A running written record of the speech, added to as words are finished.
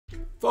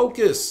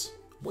Focus.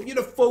 I want you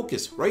to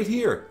focus right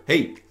here.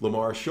 Hey,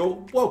 Lamar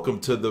Show,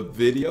 welcome to the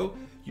video.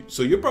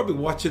 So you're probably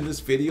watching this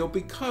video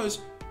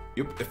because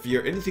if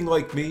you're anything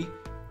like me,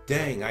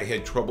 dang, I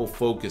had trouble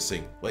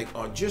focusing, like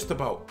on just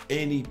about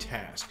any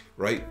task,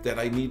 right, that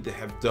I need to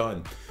have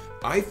done.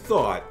 I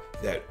thought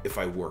that if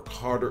I work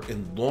harder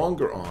and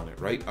longer on it,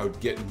 right, I would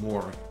get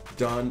more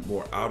done,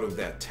 more out of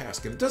that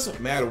task. And it doesn't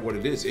matter what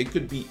it is. It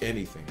could be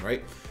anything,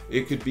 right?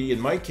 It could be, in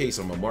my case,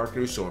 I'm a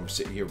marketer, so I'm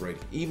sitting here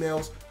writing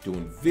emails,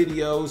 doing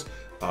videos,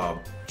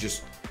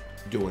 just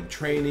doing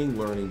training,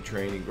 learning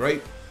training,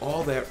 right?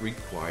 All that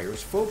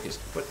requires focus,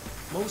 but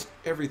most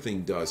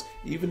everything does.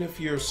 Even if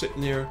you're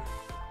sitting there,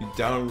 you're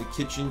down in the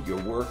kitchen,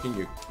 you're working,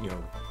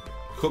 you're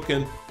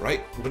cooking,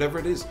 right? Whatever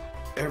it is,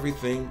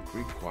 everything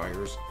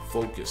requires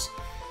focus.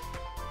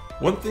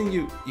 One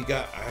thing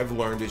I've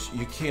learned is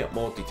you can't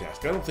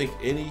multitask. I don't think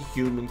any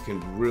human can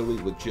really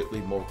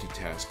legitimately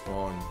multitask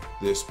on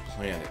this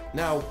planet.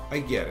 Now, I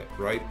get it,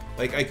 right?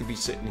 Like I could be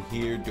sitting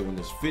here doing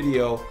this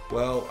video.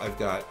 Well, I've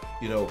got,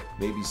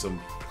 maybe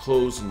some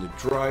clothes in the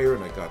dryer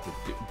and I got the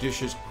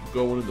dishes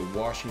going in the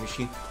washing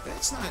machine.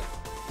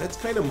 That's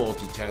kind of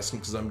multitasking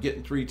because I'm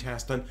getting 3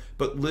 tasks done.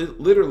 But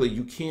literally,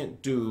 you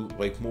can't do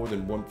like more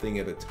than one thing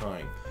at a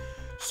time.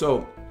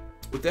 So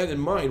with that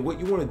in mind, what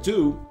you want to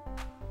do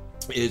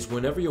is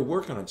whenever you're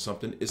working on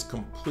something is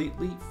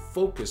completely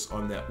focus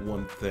on that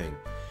one thing.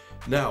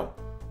 Now,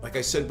 like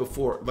I said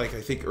before, like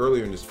I think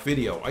earlier in this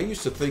video, I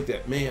used to think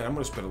that, man, I'm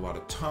going to spend a lot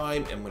of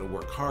time, I'm going to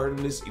work hard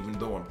on this, even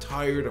though I'm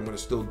tired, I'm going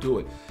to still do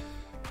it.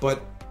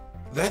 But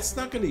that's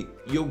not going to,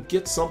 you'll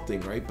get something,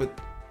 right? But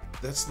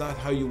that's not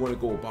how you want to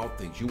go about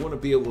things. You want to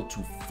be able to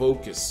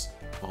focus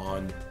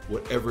on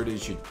whatever it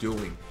is you're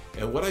doing.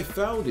 And what I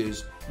found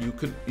is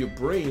your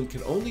brain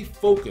can only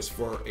focus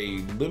for a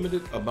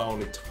limited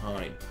amount of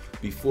time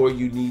before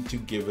you need to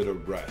give it a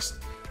rest.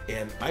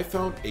 And I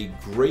found a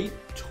great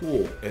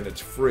tool, and it's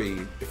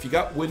free. If you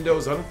got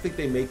Windows, I don't think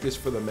they make this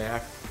for the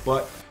Mac,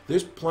 but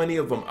there's plenty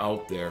of them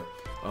out there.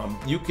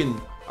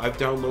 I've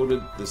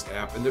downloaded this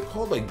app, and they're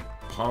called like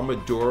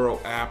Pomodoro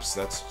apps.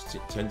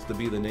 That tends to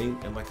be the name.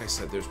 And like I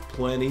said, there's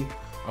plenty.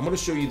 I'm going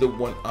to show you the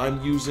one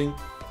I'm using,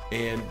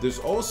 and there's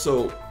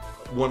also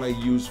one I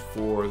use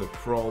for the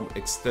Chrome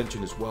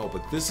extension as well,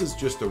 but this is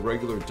just a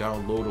regular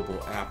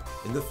downloadable app.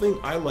 And the thing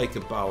I like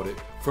about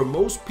it, for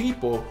most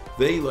people,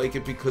 they like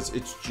it because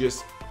it's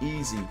just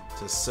easy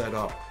to set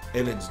up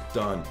and it's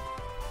done.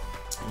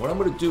 What I'm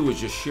going to do is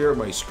just share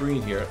my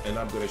screen here, and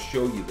I'm going to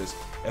show you this,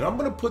 and I'm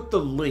going to put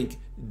the link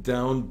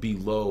down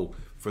below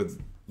for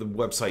the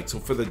website, so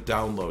for the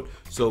download.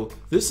 So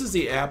this is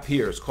the app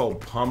here. It's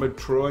called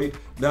Pomodoro.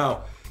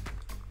 Now,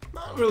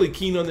 not really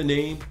keen on the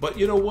name, but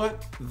you know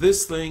what?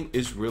 This thing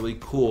is really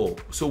cool.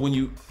 So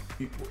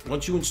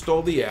once you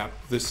install the app,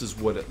 this is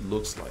what it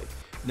looks like.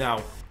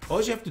 Now,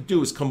 all you have to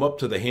do is come up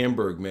to the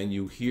Hamburg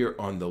menu here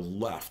on the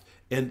left.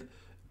 And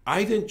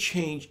I didn't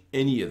change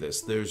any of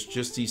this. There's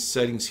just these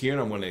settings here,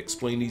 and I'm going to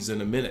explain these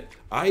in a minute.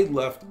 I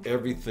left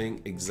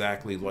everything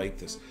exactly like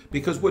this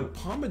because what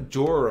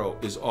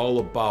Pomodoro is all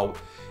about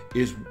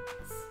is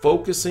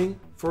focusing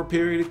for a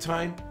period of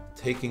time,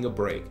 taking a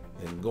break,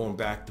 and going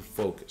back to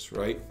focus,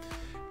 right?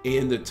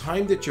 And the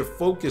time that you're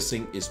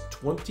focusing is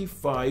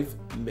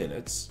 25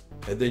 minutes,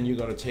 and then you're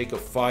going to take a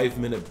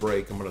 5-minute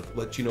break. I'm going to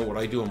let you know what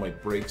I do on my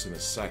breaks in a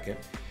second.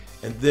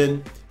 And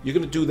then you're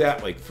going to do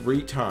that like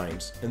 3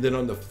 times, and then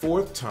on the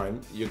 4th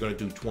time you're going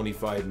to do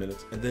 25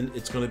 minutes, and then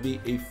it's going to be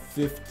a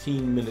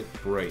 15-minute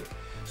break.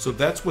 So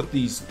that's what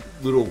these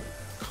little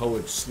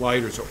colored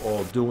sliders are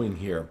all doing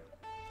here.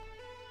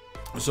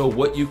 So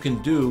what you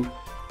can do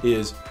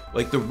is,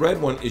 like the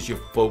red one is your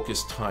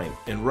focus time,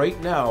 and right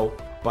now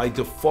by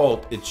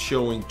default it's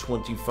showing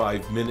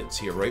 25 minutes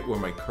here, right where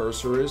my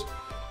cursor is,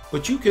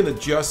 but you can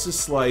adjust the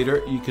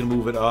slider, you can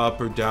move it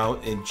up or down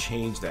and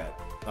change that.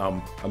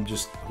 I'm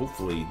just,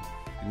 hopefully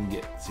you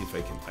can see if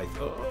I can,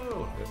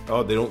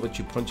 oh, they don't let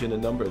you punch in a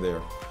number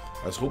there.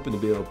 I was hoping to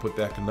be able to put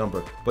back a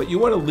number, but you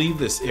want to leave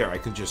this here. I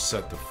can just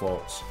set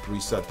defaults,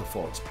 reset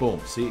defaults,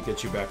 boom, see, it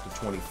gets you back to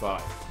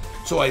 25.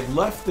 So I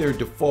left their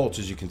defaults,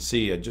 as you can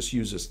see. I just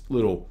use this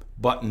little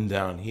button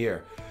down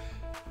here.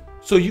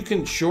 So you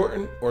can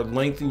shorten or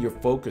lengthen your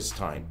focus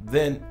time.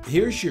 Then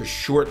here's your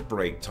short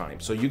break time.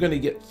 So you're going to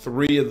get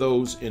 3 of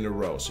those in a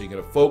row. So you're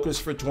going to focus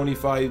for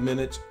 25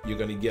 minutes. You're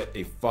going to get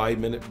a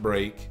 5-minute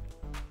break.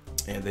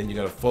 And then you're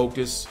going to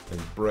focus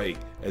and break.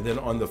 And then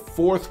on the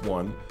 4th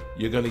one,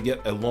 you're going to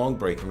get a long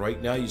break. And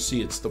right now you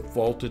see it's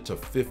defaulted to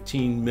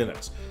 15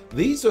 minutes.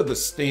 These are the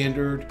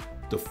standard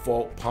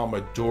default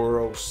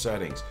Pomodoro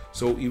settings.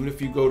 So even if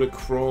you go to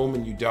Chrome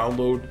and you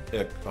download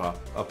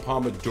a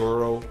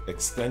Pomodoro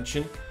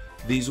extension,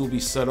 these will be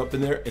set up in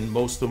there, and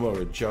most of them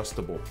are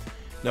adjustable.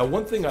 Now,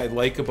 one thing I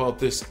like about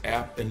this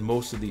app, and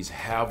most of these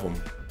have them,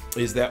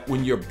 is that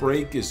when your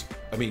break is,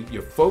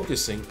 you're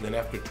focusing, then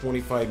after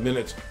 25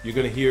 minutes, you're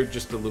going to hear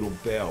just a little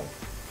bell.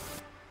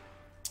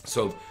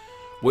 So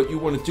what you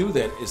want to do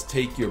then is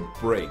take your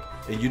break,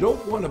 and you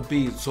don't want to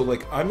be, so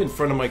like I'm in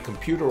front of my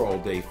computer all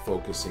day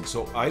focusing,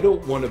 so I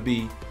don't want to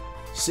be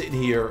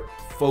sitting here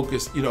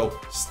focused,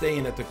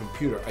 staying at the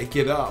computer. I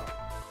get up,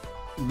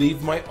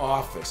 leave my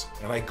office,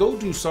 and I go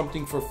do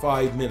something for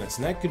 5 minutes.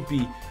 And that could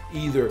be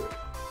either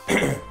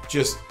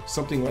just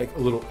something like a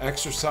little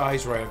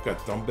exercise, right? I've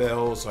got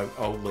dumbbells,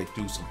 I'll like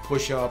do some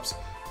push-ups,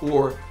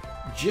 or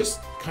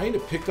just kind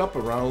of pick up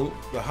around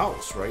the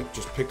house, right?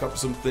 Just pick up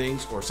some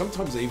things, or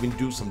sometimes I even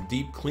do some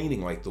deep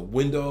cleaning, like the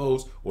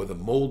windows or the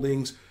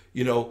moldings,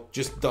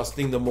 just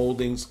dusting the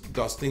moldings,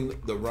 dusting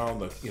around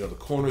the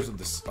corners of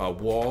the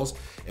walls.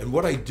 And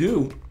what I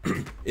do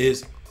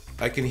is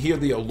I can hear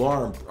the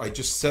alarm. I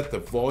just set the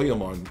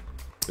volume on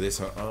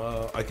this.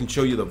 I can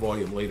show you the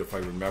volume later if I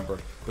remember,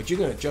 but you're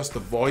going to adjust the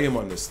volume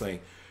on this thing.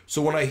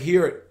 So when I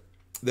hear it,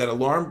 that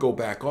alarm go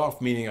back off,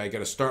 meaning I got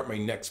to start my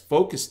next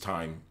focus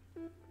time,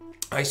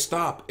 I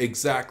stop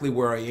exactly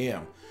where I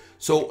am.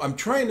 So I'm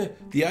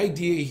the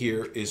idea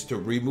here is to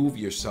remove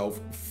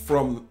yourself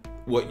from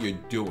what you're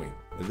doing.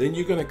 And then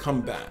you're going to come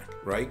back,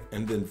 right?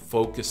 And then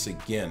focus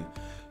again.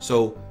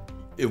 So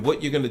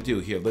what you're going to do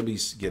here, let me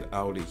get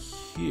out of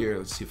here.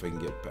 Let's see if I can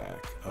get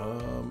back.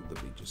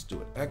 Let me just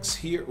do an X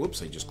here.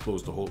 Whoops, I just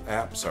closed the whole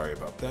app. Sorry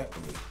about that.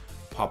 Let me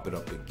pop it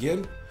up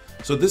again.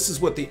 So this is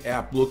what the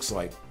app looks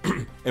like.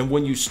 And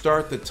when you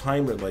start the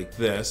timer like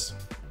this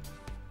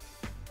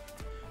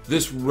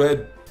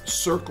red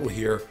circle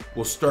here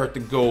will start to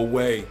go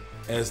away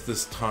as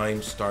this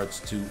time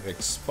starts to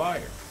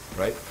expire,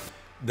 right?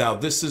 Now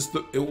this is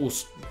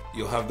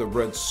you'll have the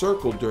red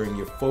circle during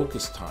your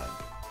focus time.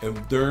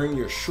 And during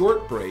your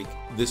short break,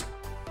 this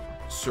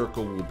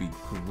circle will be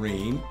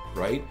green,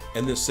 right?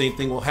 And the same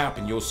thing will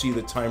happen. You'll see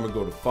the timer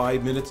go to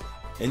 5 minutes,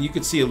 and you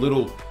can see a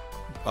little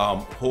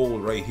hole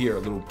right here, a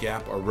little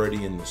gap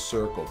already in the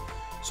circle.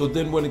 So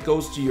then when it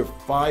goes to your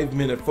 5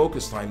 minute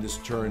focus time, this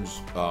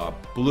turns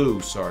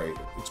blue, sorry,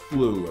 it's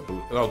blue, I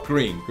believe. Oh,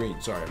 green,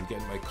 sorry, I'm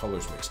getting my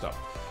colors mixed up.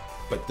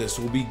 But this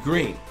will be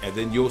green, and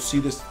then you'll see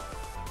this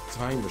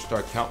timer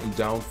start counting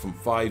down from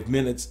 5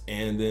 minutes,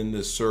 and then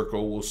the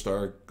circle will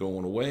start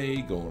going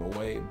away,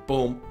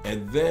 boom,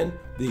 and then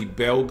the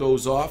bell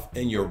goes off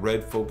and your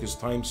red focus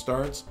time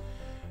starts,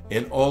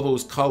 and all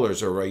those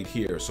colors are right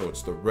here. So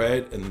it's the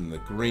red and then the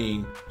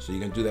green, so you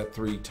can do that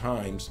 3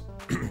 times.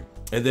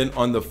 And then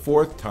on the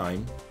 4th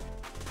time,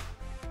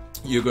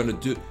 you're going to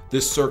do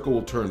this circle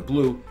will turn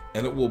blue,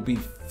 and it will be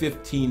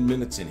 15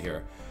 minutes in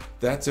here.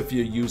 That's if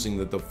you're using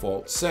the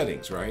default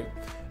settings, right?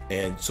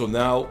 And so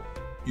now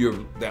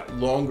that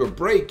longer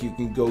break, you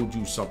can go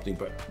do something,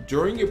 but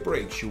during your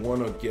breaks you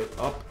want to get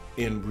up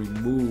and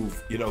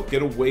remove,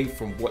 get away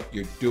from what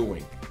you're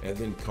doing and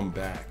then come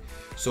back.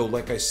 So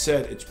like I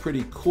said, it's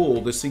pretty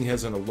cool. This thing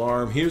has an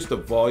alarm. Here's the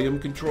volume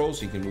control,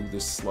 so you can move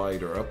this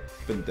slider up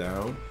and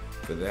down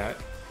for that,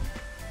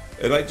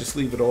 and I just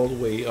leave it all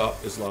the way up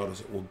as loud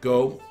as it will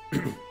go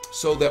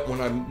so that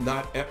when I'm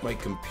not at my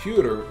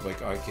computer,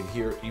 like I can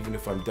hear, even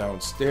if I'm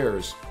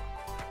downstairs,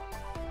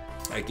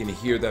 I can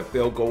hear that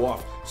bell go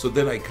off. So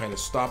then I kind of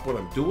stop what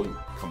I'm doing,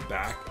 come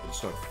back, and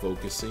start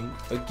focusing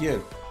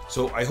again.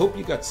 So I hope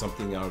you got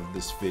something out of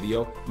this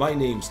video. My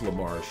name's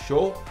Lamar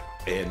Scholl,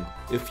 and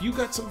if you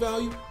got some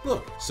value,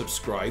 look,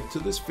 subscribe to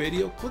this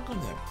video. Click on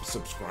that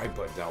subscribe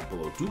button down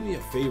below. Do me a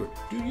favor.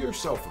 Do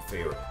yourself a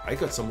favor. I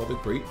got some other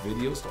great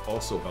videos to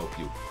also help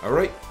you. All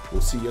right,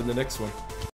 we'll see you in the next one.